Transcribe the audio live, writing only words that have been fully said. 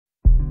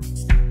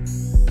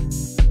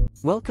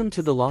Welcome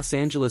to the Los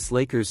Angeles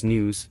Lakers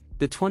news.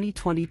 The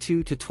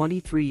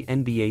 2022-23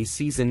 NBA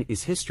season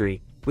is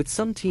history, with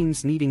some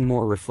teams needing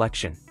more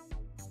reflection.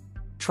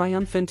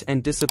 Triumphant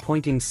and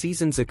disappointing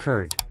seasons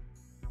occurred.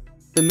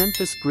 The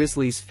Memphis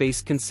Grizzlies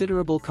face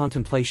considerable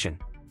contemplation.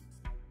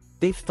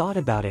 They've thought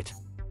about it.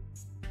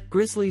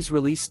 Grizzlies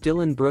released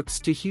Dillon Brooks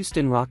to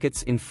Houston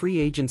Rockets in free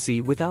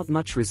agency without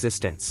much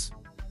resistance.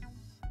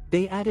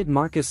 They added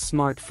Marcus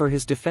Smart for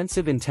his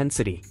defensive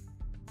intensity.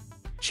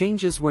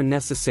 Changes were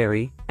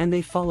necessary, and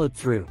they followed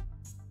through.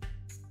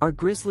 Are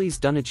Grizzlies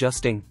done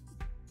adjusting?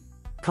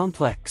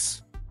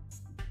 Complex.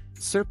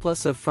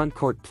 Surplus of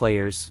frontcourt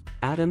players.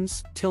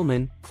 Adams,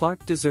 Tillman,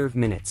 Clark deserve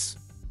minutes.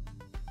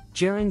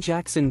 Jaren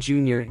Jackson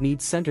Jr.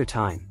 needs center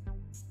time.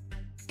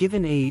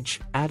 Given age,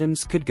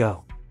 Adams could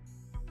go.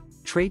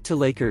 Trade to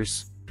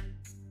Lakers.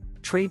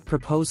 Trade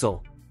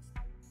proposal.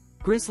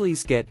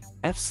 Grizzlies get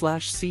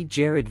F/C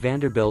Jared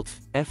Vanderbilt,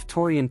 F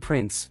Taurean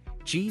Prince,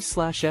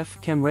 G/F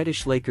Cam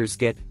Reddish. Lakers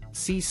get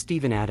C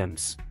Steven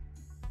Adams.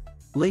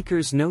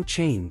 Lakers no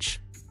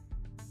change.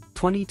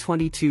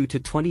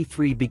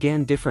 2022-23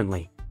 began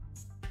differently.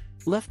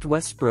 Left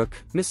Westbrook,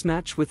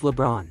 mismatch with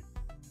LeBron.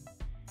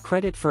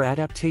 Credit for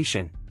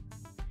adaptation.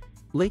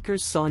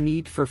 Lakers saw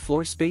need for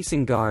floor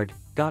spacing guard,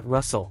 got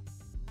Russell.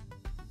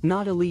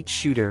 Not elite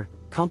shooter,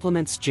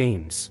 complements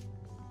James.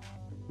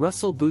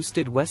 Russell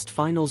boosted West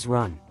Finals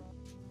run.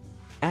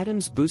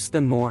 Adams boosts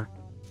them more?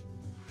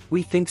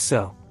 We think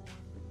so.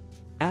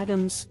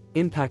 Adams,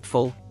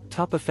 impactful,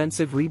 top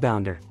offensive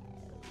rebounder.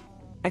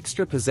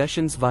 Extra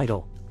possessions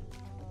vital.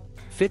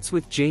 Fits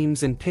with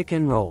James and pick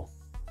and roll.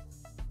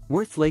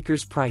 Worth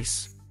Lakers'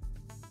 price?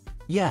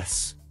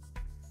 Yes.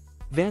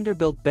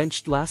 Vanderbilt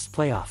benched last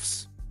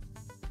playoffs.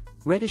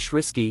 Reddish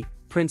risky,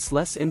 Prince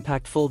less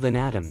impactful than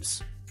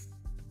Adams.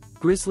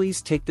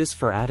 Grizzlies take this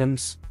for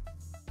Adams?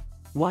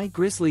 Why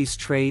Grizzlies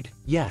trade?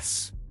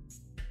 Yes.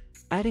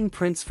 Adding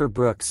Prince for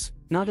Brooks,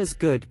 not as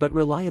good but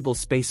reliable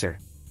spacer.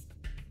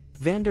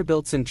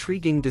 Vanderbilt's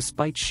intriguing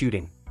despite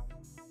shooting.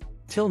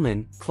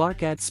 Tillman,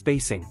 Clark add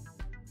spacing.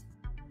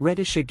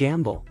 Reddish a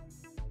gamble.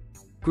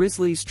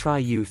 Grizzlies try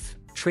youth,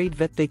 trade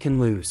vet they can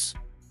lose.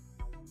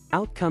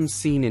 Outcomes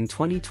seen in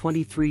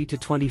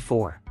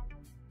 2023-24.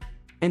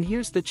 And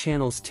here's the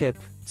channel's tip: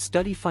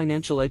 study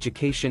financial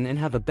education and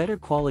have a better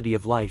quality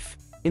of life.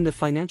 In the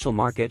financial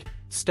market,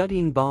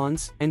 studying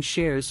bonds and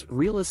shares,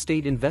 real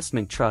estate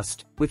investment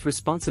trust, with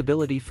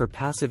responsibility for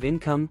passive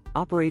income,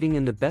 operating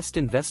in the best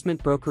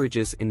investment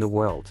brokerages in the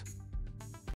world.